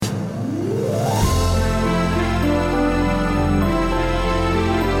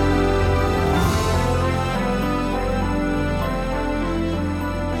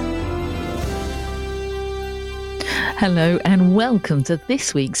Hello and welcome to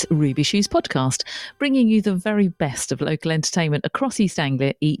this week's Ruby Shoes podcast, bringing you the very best of local entertainment across East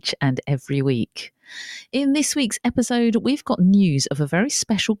Anglia each and every week. In this week's episode, we've got news of a very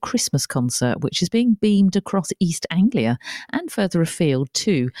special Christmas concert which is being beamed across East Anglia and further afield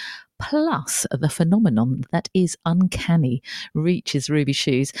too. Plus, the phenomenon that is Uncanny reaches Ruby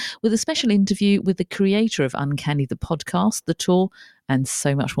Shoes with a special interview with the creator of Uncanny the Podcast, the tour, and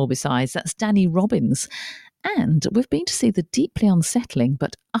so much more besides. That's Danny Robbins. And we've been to see the deeply unsettling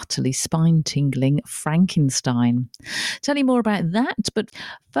but utterly spine-tingling Frankenstein. Tell you more about that, but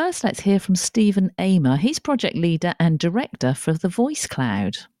first let's hear from Stephen Amer. He's project leader and director for The Voice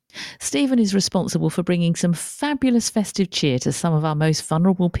Cloud. Stephen is responsible for bringing some fabulous festive cheer to some of our most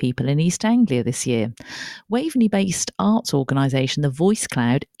vulnerable people in East Anglia this year. Waveney-based arts organisation The Voice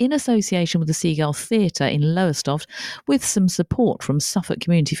Cloud, in association with the Seagull Theatre in Lowestoft, with some support from Suffolk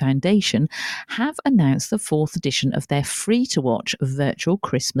Community Foundation, have announced the fourth edition of their free-to-watch virtual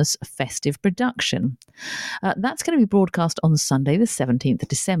Christmas festive production. That's going to be broadcast on Sunday the 17th of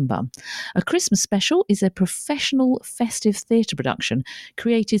December. A Christmas special is a professional festive theatre production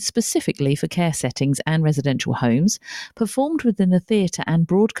created specifically for care settings and residential homes, performed within a theatre and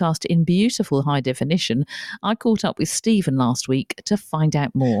broadcast in beautiful high definition. I caught up with Stephen last week to find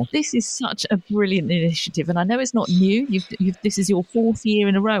out more. This is such a brilliant initiative, and I know it's not new. This is your fourth year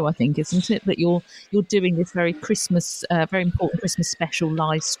in a row, I think, isn't it, that you're doing this very important Christmas special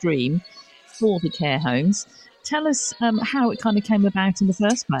live stream for the care homes. Tell us how it kind of came about in the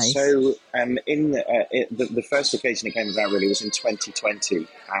first place. So the first occasion it came about really was in 2020,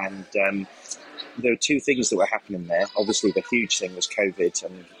 and there were two things that were happening there. Obviously, the huge thing was COVID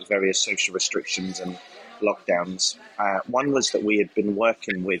and various social restrictions and lockdowns. One was that we had been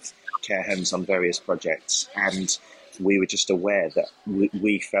working with care homes on various projects, and we were just aware that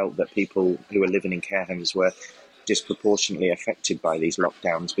we felt that people who were living in care homes were disproportionately affected by these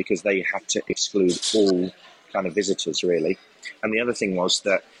lockdowns because they had to exclude all kind of visitors, really. And the other thing was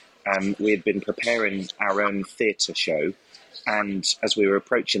that we had been preparing our own theatre show, and as we were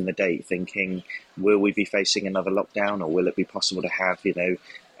approaching the date, thinking, will we be facing another lockdown, or will it be possible to have,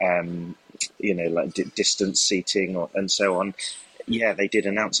 distance seating and so on? Yeah, they did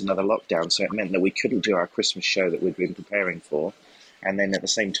announce another lockdown, so it meant that we couldn't do our Christmas show that we'd been preparing for. And then at the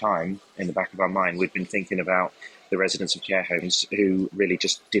same time, in the back of our mind, we'd been thinking about the residents of care homes who really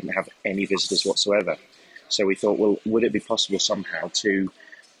just didn't have any visitors whatsoever. So we thought, well, would it be possible somehow to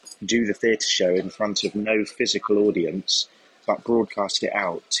do the theatre show in front of no physical audience, but broadcast it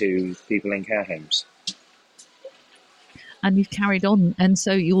out to people in care homes? And you've carried on, and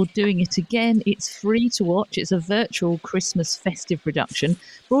so you're doing it again. It's free to watch. It's a virtual Christmas festive production,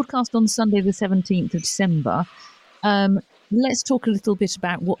 broadcast on Sunday the 17th of December. Let's talk a little bit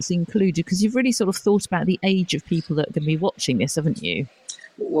about what's included, because you've really sort of thought about the age of people that are going to be watching this, haven't you?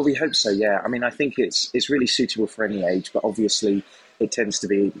 Well, we hope so, yeah. I mean, I think it's really suitable for any age, but obviously it tends to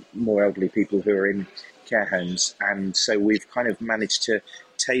be more elderly people who are in care homes. And so we've kind of managed to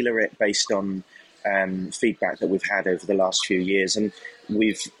tailor it based on feedback that we've had over the last few years. And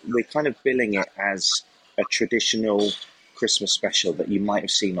we're kind of billing it as a traditional Christmas special that you might have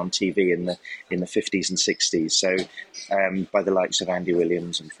seen on TV in the 50s and 60s. So by the likes of Andy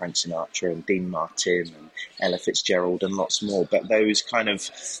Williams and Frank Sinatra and Dean Martin and Ella Fitzgerald and lots more. But those kind of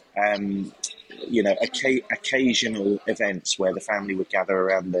occasional events where the family would gather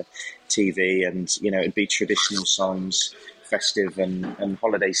around the TV, and it'd be traditional songs, festive and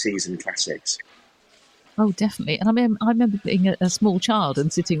holiday season classics. Oh, definitely. And I remember being a small child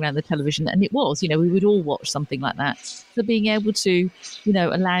and sitting around the television, and it was, we would all watch something like that. So being able to,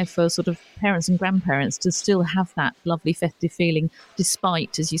 allow for sort of parents and grandparents to still have that lovely festive feeling,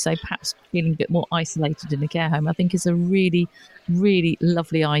 despite, as you say, perhaps feeling a bit more isolated in a care home, I think is a really, really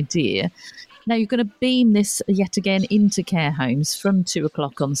lovely idea. Now, you're going to beam this yet again into care homes from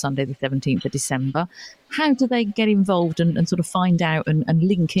 2:00 on Sunday, the 17th of December. How do they get involved and sort of find out and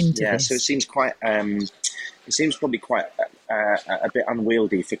link into this? Yeah, so it seems probably quite a bit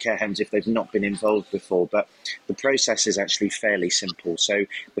unwieldy for care homes if they've not been involved before, but the process is actually fairly simple. So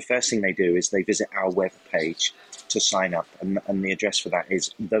the first thing they do is they visit our web page to sign up, and the address for that is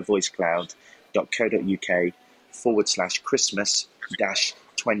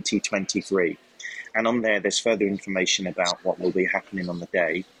thevoicecloud.co.uk/Christmas-2023. And on there's further information about what will be happening on the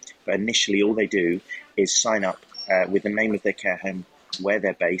day. But initially, all they do is sign up with the name of their care home, where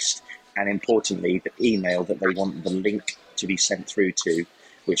they're based, and importantly, the email that they want the link to be sent through to,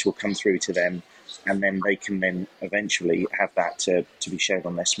 which will come through to them. And then they can then eventually have that to be shared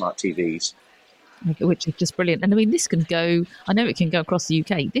on their smart TVs. Which is just brilliant. And I mean, this can go, I know it can go across the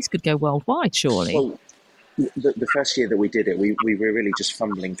UK. This could go worldwide, surely. Well, the first year that we did it, we were really just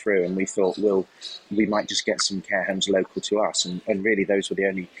fumbling through, and we thought, well, we might just get some care homes local to us, and really those were the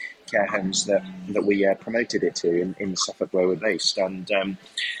only care homes that we promoted it to in Suffolk, where we're based, and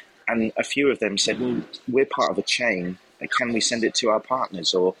a few of them said, well, we're part of a chain. Can we send it to our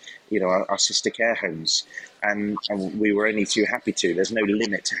partners or, our sister care homes? And we were only too happy to. There's no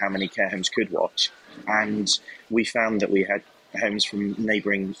limit to how many care homes could watch. And we found that we had homes from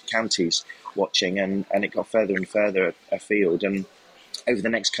neighbouring counties watching, and it got further and further afield. And over the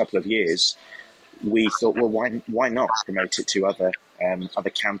next couple of years, we thought, well, why not promote it to other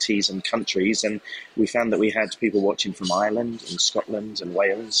counties and countries? And we found that we had people watching from Ireland and Scotland and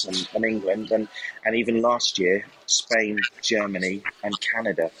Wales and England, and even last year, Spain, Germany and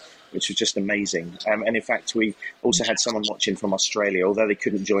Canada, which was just amazing. And in fact, we also had someone watching from Australia, although they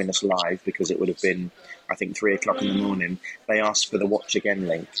couldn't join us live because it would have been, I think, 3:00 in the morning. They asked for the Watch Again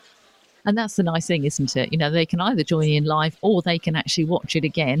link. And that's the nice thing, isn't it? They can either join in live or they can actually watch it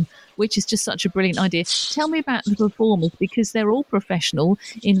again, which is just such a brilliant idea. Tell me about the performers, because they're all professional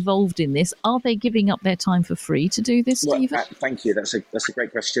involved in this. Are they giving up their time for free to do this, Stephen? Well, thank you. That's a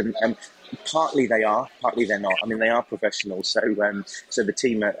great question. Partly they are, partly they're not. I mean, they are professionals, so the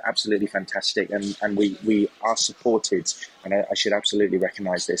team are absolutely fantastic, and we are supported, and I should absolutely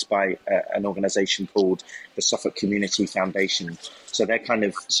recognise this, by an organisation called the Suffolk Community Foundation. So they're kind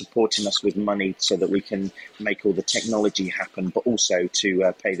of supporting us with money so that we can make all the technology happen, but also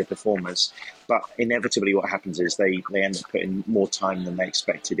to pay the performers. But inevitably what happens is they end up putting more time than they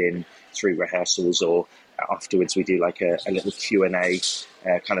expected in through rehearsals, or afterwards we do like a little Q&A,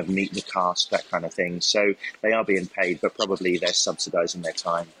 kind of meet the cast, that kind of thing. So they are being paid, but probably they're subsidising their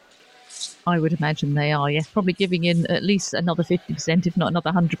time. I would imagine they are, yes. Probably giving in at least another 50%, if not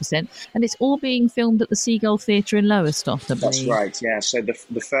another 100%. And it's all being filmed at the Seagull Theatre in Lowestoft, I believe. That's right, yeah. So the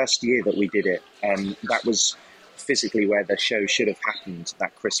first year that we did it, that was physically where the show should have happened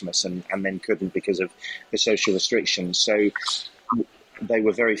that Christmas, and then couldn't because of the social restrictions. So they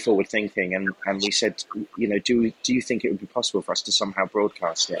were very forward thinking, and we said, do you think it would be possible for us to somehow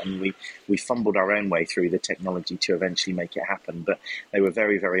broadcast it? And we fumbled our own way through the technology to eventually make it happen, but they were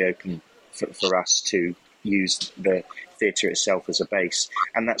very, very open for us to use the theatre itself as a base.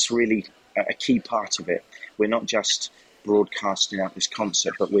 And that's really a key part of it. We're not just broadcasting out this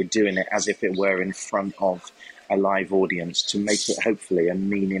concert, but we're doing it as if it were in front of a live audience to make it hopefully a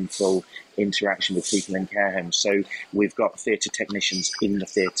meaningful interaction with people in care homes. So we've got theatre technicians in the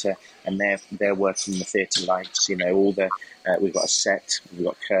theatre, and they're working the theatre lights. We've got a set, we've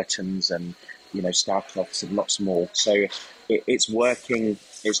got curtains, and star cloths and lots more. So it's working.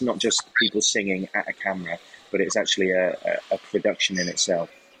 It's not just people singing at a camera, but it's actually a production in itself.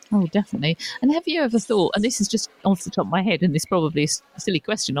 Oh, definitely. And have you ever thought, and this is just off the top of my head, and this probably is a silly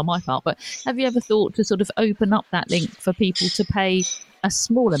question on my part, but have you ever thought to sort of open up that link for people to pay a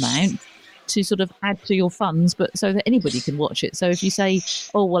small amount to sort of add to your funds, but so that anybody can watch it? So if you say,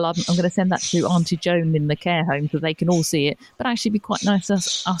 oh, well, I'm going to send that to Auntie Joan in the care home so they can all see it, but actually it'd be quite nice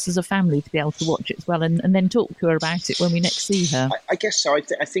us as a family to be able to watch it as well, and then talk to her about it when we next see her. I guess so. I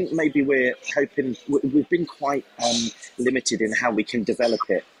think maybe we're hoping, we've been quite limited in how we can develop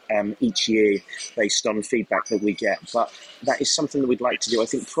it each year based on feedback that we get, but that is something that we'd like to do, I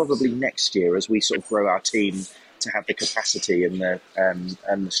think, probably next year, as we sort of grow our team to have the capacity and the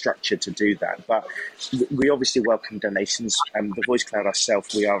structure to do that. But we obviously welcome donations. The Voice Cloud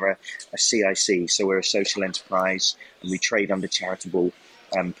ourselves, we are a CIC, so we're a social enterprise, and we trade under charitable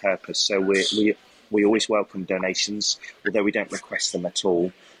purpose. So we always welcome donations, although we don't request them at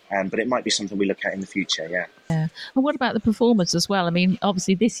all. But it might be something we look at in the future, yeah. Yeah. And what about the performers as well? I mean,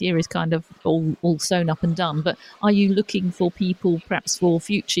 obviously this year is kind of all sewn up and done, but are you looking for people perhaps for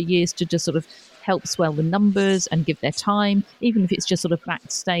future years to just sort of help swell the numbers and give their time, even if it's just sort of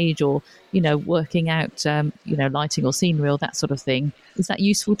backstage or, working out, lighting or scenery or that sort of thing? Is that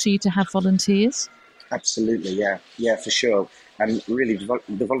useful to you to have volunteers? Absolutely, yeah. Yeah, for sure. And really,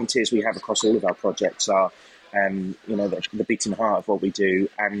 the volunteers we have across all of our projects are the beating heart of what we do.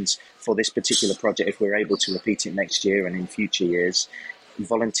 And for this particular project, if we're able to repeat it next year and in future years,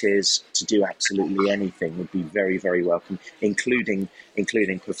 volunteers to do absolutely anything would be very, very welcome, including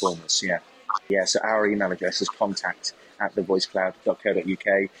performers. Yeah. So our email address is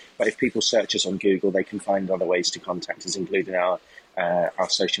contact@thevoicecloud.co.uk. But if people search us on Google, they can find other ways to contact us, including our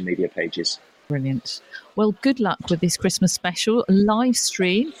social media pages. Brilliant. Well, good luck with this Christmas special live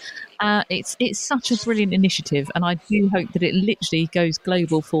stream. It's such a brilliant initiative, and I do hope that it literally goes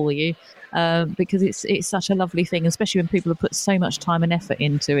global for you, because it's such a lovely thing, especially when people have put so much time and effort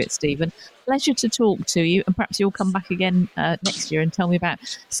into it. Stephen, pleasure to talk to you, and perhaps you'll come back again next year and tell me about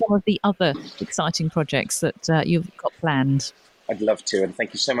some of the other exciting projects that you've got planned. I'd love to, and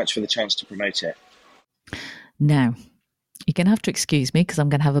thank you so much for the chance to promote it. Now, you're going to have to excuse me because I'm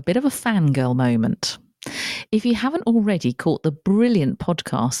going to have a bit of a fangirl moment. If you haven't already caught the brilliant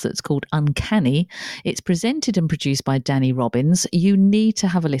podcast that's called Uncanny, it's presented and produced by Danny Robbins. You need to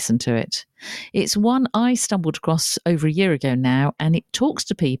have a listen to it. It's one I stumbled across over a year ago now, and it talks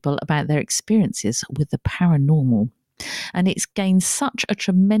to people about their experiences with the paranormal. And it's gained such a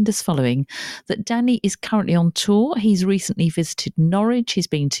tremendous following that Danny is currently on tour. He's recently visited Norwich, he's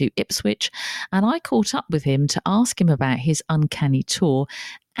been to Ipswich, and I caught up with him to ask him about his Uncanny tour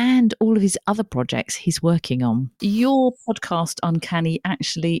and all of his other projects he's working on. Your podcast, Uncanny,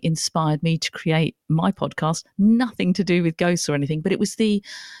 actually inspired me to create my podcast. Nothing to do with ghosts or anything, but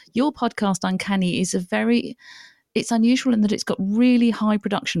your podcast, Uncanny, is it's unusual in that it's got really high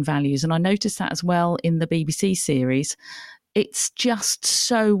production values. And I noticed that as well in the BBC series. It's just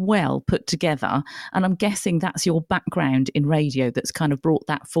so well put together. And I'm guessing that's your background in radio that's kind of brought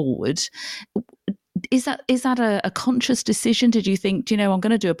that forward. Is that a conscious decision? Did you think, I'm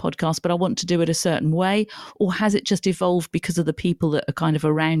going to do a podcast, but I want to do it a certain way? Or has it just evolved because of the people that are kind of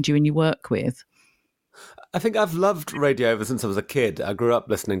around you and you work with? I think I've loved radio ever since I was a kid. I grew up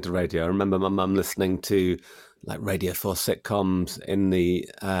listening to radio. I remember my mum listening to like Radio 4 sitcoms in the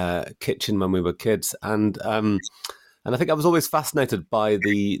kitchen when we were kids. And I think I was always fascinated by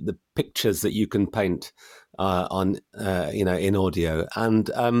the pictures that you can paint on in audio.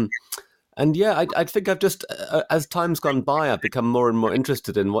 And yeah, I think I've just, as time's gone by, I've become more and more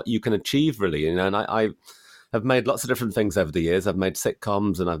interested in what you can achieve, really. And I have made lots of different things over the years. I've made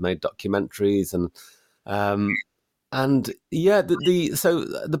sitcoms and I've made documentaries and yeah, so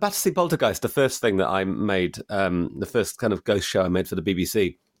the Battersea Poltergeist, the first thing that I made, the first kind of ghost show I made for the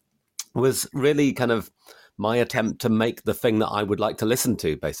BBC, was really kind of my attempt to make the thing that I would like to listen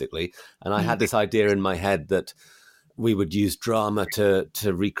to, basically. And I had this idea in my head that we would use drama to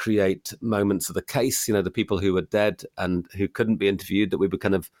recreate moments of the case, the people who were dead and who couldn't be interviewed, that we would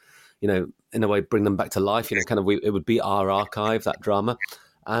kind of, in a way bring them back to life, it would be our archive, that drama.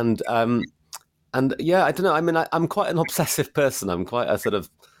 And yeah, I don't know. I mean, I'm quite an obsessive person. I'm quite a sort of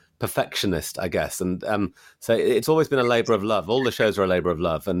perfectionist, I guess. And so it's always been a labour of love. All the shows are a labour of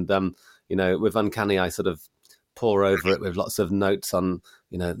love. And, with Uncanny, I sort of pour over it with lots of notes on,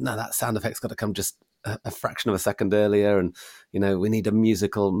 no, that sound effect's got to come just a fraction of a second earlier. And, we need a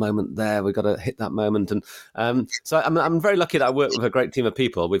musical moment there. We've got to hit that moment. And so I'm very lucky that I work with a great team of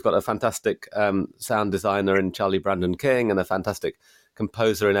people. We've got a fantastic sound designer in Charlie Brandon King and a fantastic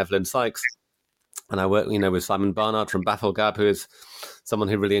composer in Evelyn Sykes. And I work, with Simon Barnard from Bafflegab, who is someone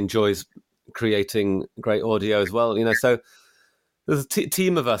who really enjoys creating great audio as well. So there's a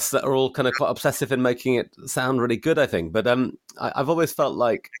team of us that are all kind of quite obsessive in making it sound really good, I think. But I've always felt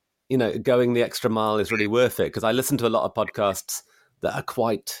like, going the extra mile is really worth it, because I listen to a lot of podcasts that are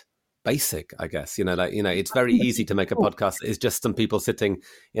quite basic, I guess. It's very easy to make a podcast. It's just some people sitting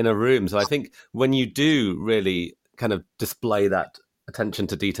in a room. So I think when you do really kind of display that attention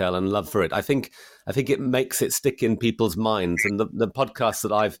to detail and love for it, I think it makes it stick in people's minds. And the podcasts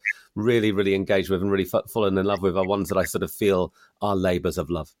that I've really, really engaged with and really fallen in love with are ones that I sort of feel are labours of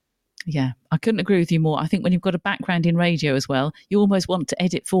love. Yeah, I couldn't agree with you more. I think when you've got a background in radio as well, you almost want to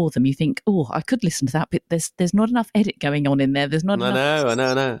edit for them. You think, I could listen to that, but there's not enough edit going on in there. There's not enough. I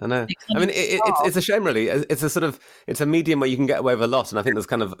know. I mean, it's a shame, really. It's a medium where you can get away with a lot. And I think there's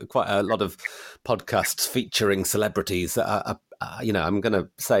kind of quite a lot of podcasts featuring celebrities that are I'm going to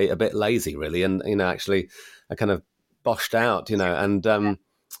say a bit lazy, really. And, actually are kind of boshed out, and,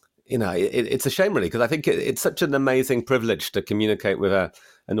 it's a shame, really, because I think it's such an amazing privilege to communicate with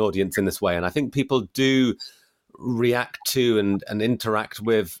an audience in this way. And I think people do react to and interact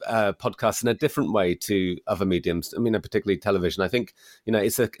with podcasts in a different way to other mediums. I mean, particularly television. I think,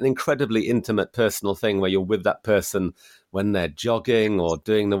 it's an incredibly intimate, personal thing where you're with that person when they're jogging or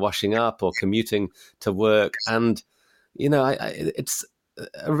doing the washing up or commuting to work. And, it's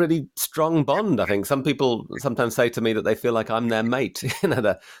a really strong bond. I think some people sometimes say to me that they feel like I'm their mate,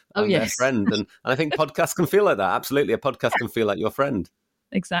 their friend. And I think podcasts can feel like that. Absolutely. A podcast can feel like your friend.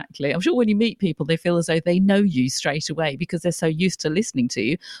 Exactly. I'm sure when you meet people, they feel as though they know you straight away because they're so used to listening to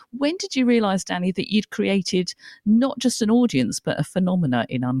you. When did you realise, Danny, that you'd created not just an audience, but a phenomena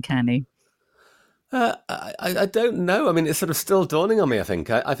in Uncanny? I don't know. I mean, it's sort of still dawning on me, I think.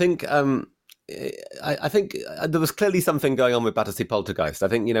 I think I think there was clearly something going on with Battersea Poltergeist. I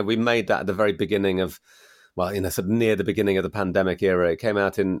think, we made that at the very beginning of, sort of near the beginning of the pandemic era. It came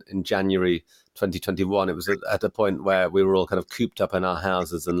out in January 2021. It was at a point where we were all kind of cooped up in our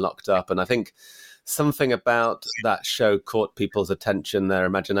houses and locked up. And I think something about that show caught people's attention, their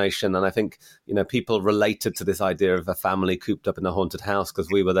imagination. And I think, people related to this idea of a family cooped up in a haunted house because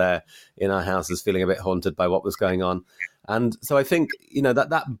we were there in our houses feeling a bit haunted by what was going on. And so I think,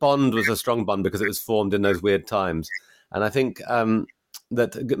 that bond was a strong bond because it was formed in those weird times. And I think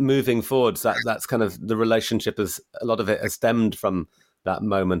that moving forwards, that's kind of the relationship, as a lot of it has stemmed from that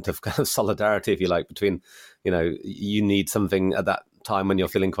moment of kind of solidarity, if you like, between, you need something at that time when you're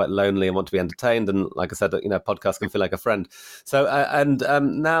feeling quite lonely and want to be entertained. And like I said, podcast can feel like a friend. So,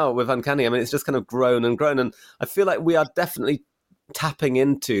 now with Uncanny, it's just kind of grown and grown. And I feel like we are definitely tapping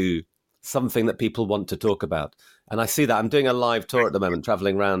into something that people want to talk about. And I see that. I'm doing a live tour at the moment,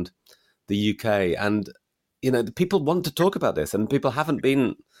 traveling around the UK. And, people want to talk about this, and people haven't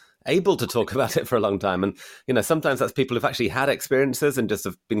been able to talk about it for a long time. And, sometimes that's people who've actually had experiences and just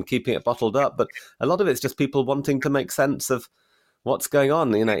have been keeping it bottled up. But a lot of it's just people wanting to make sense of what's going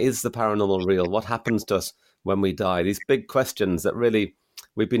on. Is the paranormal real? What happens to us when we die? These big questions that really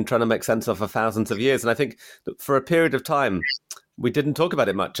we've been trying to make sense of for thousands of years. And I think that for a period of time, we didn't talk about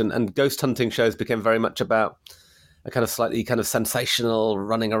it much. And ghost hunting shows became very much about a kind of slightly kind of sensational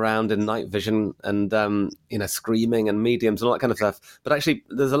running around in night vision and, screaming and mediums and all that kind of stuff. But actually,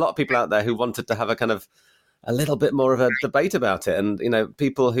 there's a lot of people out there who wanted to have a kind of a little bit more of a debate about it. And,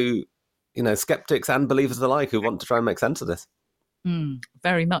 people who, skeptics and believers alike who want to try and make sense of this.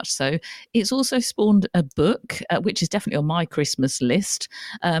 Very much so. It's also spawned a book, which is definitely on my Christmas list,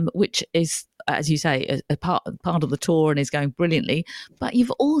 which is, as you say, a part of the tour and is going brilliantly. But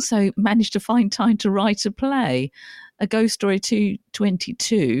you've also managed to find time to write a play, A Ghost Story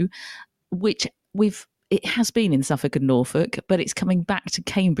 222, which it has been in Suffolk and Norfolk, but it's coming back to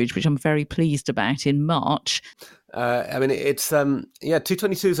Cambridge, which I'm very pleased about, in March. It's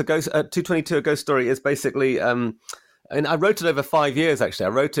 222 is a ghost. 222 A Ghost Story is basically. I wrote it over 5 years. Actually, I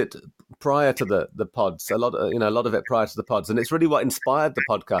wrote it prior to the pods. A lot of it prior to the pods, and it's really what inspired the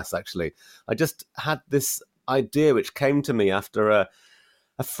podcast. Actually, I just had this idea which came to me after a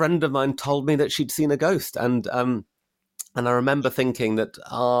friend of mine told me that she'd seen a ghost, and I remember thinking that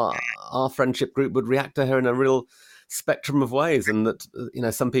our friendship group would react to her in a real spectrum of ways, and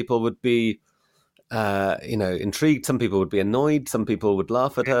that some people would be intrigued, some people would be annoyed, some people would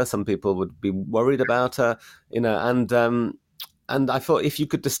laugh at her, some people would be worried about her, and I thought if you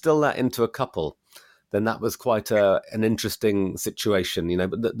could distill that into a couple, then that was quite an interesting situation,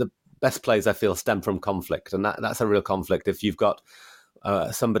 but the best plays I feel stem from conflict, and that's a real conflict. If you've got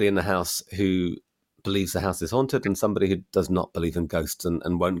somebody in the house who believes the house is haunted and somebody who does not believe in ghosts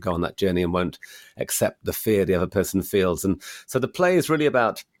and won't go on that journey and won't accept the fear the other person feels. And so the play is really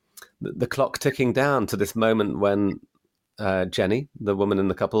about the clock ticking down to this moment when Jenny, the woman in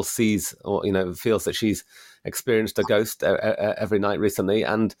the couple, sees or feels that she's experienced a ghost every night recently,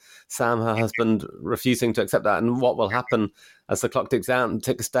 and Sam, her husband, refusing to accept that. And what will happen as the clock ticks down?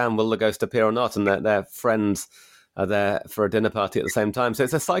 Will the ghost appear or not? And their friends are there for a dinner party at the same time. So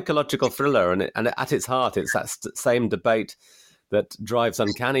it's a psychological thriller, and at its heart, it's that same debate that drives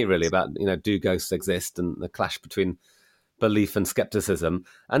Uncanny, really, about do ghosts exist, and the clash between belief and skepticism.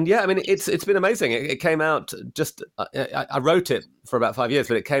 And it's been amazing. It came out just I wrote it for about 5 years,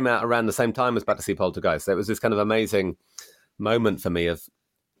 but it came out around the same time as Battersea Poltergeist. So it was this kind of amazing moment for me of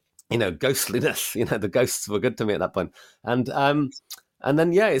ghostliness. The ghosts were good to me at that point. And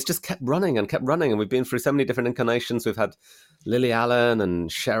then it's just kept running, and we've been through so many different incarnations. We've had Lily Allen and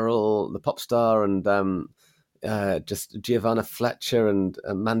Cheryl the pop star, and just Giovanna Fletcher and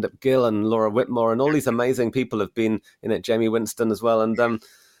Amanda Gill and Laura Whitmore, and all these amazing people have been in it. Jamie Winston as well, and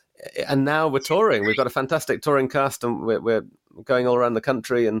now we're touring. We've got a fantastic touring cast, and we're going all around the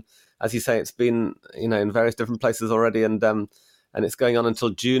country. And as you say, it's been in various different places already, and it's going on until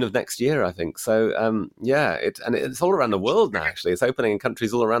June of next year, I think. So it's all around the world now. Actually, it's opening in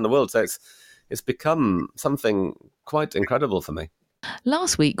countries all around the world. So it's become something quite incredible for me.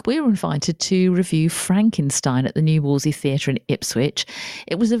 Last week, we were invited to review Frankenstein at the New Wolsey Theatre in Ipswich.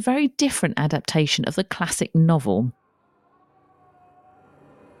 It was a very different adaptation of the classic novel.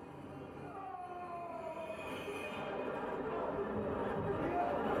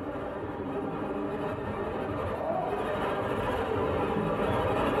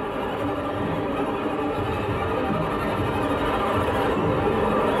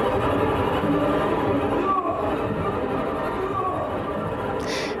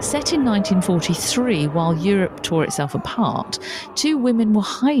 Set in 1943, while Europe tore itself apart, two women were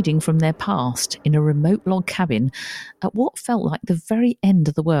hiding from their past in a remote log cabin at what felt like the very end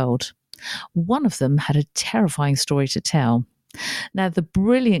of the world. One of them had a terrifying story to tell. Now, the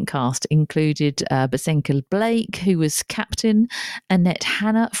brilliant cast included Basenka Blake, who was captain, Annette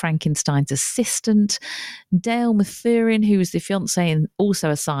Hannah, Frankenstein's assistant, Dale Mathurin, who was the fiancée and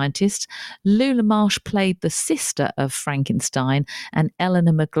also a scientist, Lula Marsh played the sister of Frankenstein, and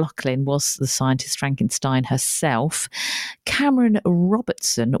Eleanor McLaughlin was the scientist Frankenstein herself. Cameron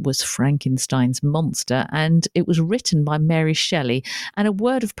Robertson was Frankenstein's monster, and it was written by Mary Shelley. And a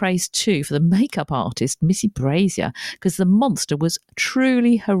word of praise too for the makeup artist, Missy Brazier, because the monster was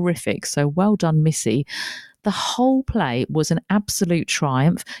truly horrific. So well done, Missy. The whole play was an absolute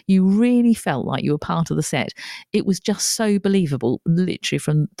triumph. You really felt like you were part of the set. It was just so believable, literally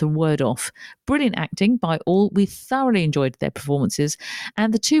from the word off. Brilliant acting by all. We thoroughly enjoyed their performances.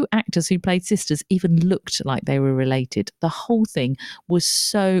 And the two actors who played sisters even looked like they were related. The whole thing was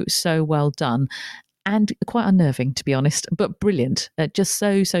so well done. And quite unnerving, to be honest, but brilliant. Just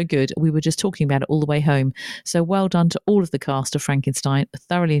so good. We were just talking about it all the way home. So well done to all of the cast of Frankenstein.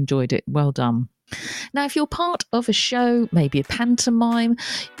 Thoroughly enjoyed it. Well done. Now, if you're part of a show, maybe a pantomime,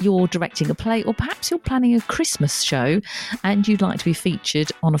 you're directing a play, or perhaps you're planning a Christmas show and you'd like to be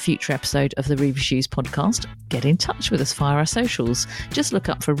featured on a future episode of the Ruby Shoes podcast, get in touch with us via our socials. Just look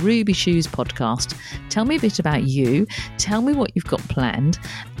up for Ruby Shoes podcast. Tell me a bit about you. Tell me what you've got planned,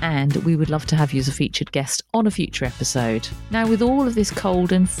 and we would love to have you as a featured guest on a future episode. Now, with all of this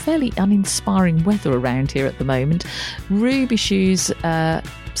cold and fairly uninspiring weather around here at the moment, Ruby Shoes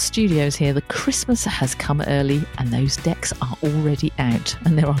studios here, the Christmas has come early and those decks are already out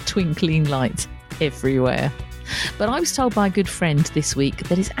and there are twinkling lights everywhere. But I was told by a good friend this week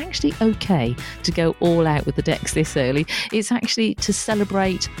that it's actually okay to go all out with the decks this early. It's actually to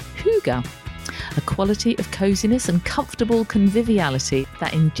celebrate hygge, a quality of coziness and comfortable conviviality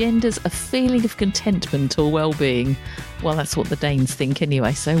that engenders a feeling of contentment or well-being. Well, that's what the Danes think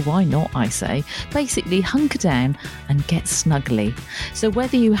anyway, so why not, I say. Basically, hunker down and get snuggly. So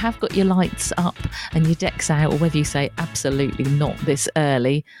whether you have got your lights up and your decks out, or whether you say absolutely not this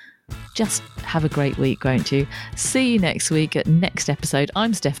early, just have a great week, won't you? See you next week at next episode.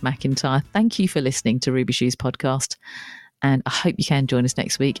 I'm Steph McIntyre. Thank you for listening to Ruby Shoes Podcast. And I hope you can join us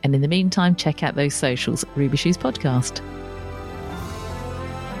next week. And in the meantime, check out those socials, Ruby Shoes Podcast.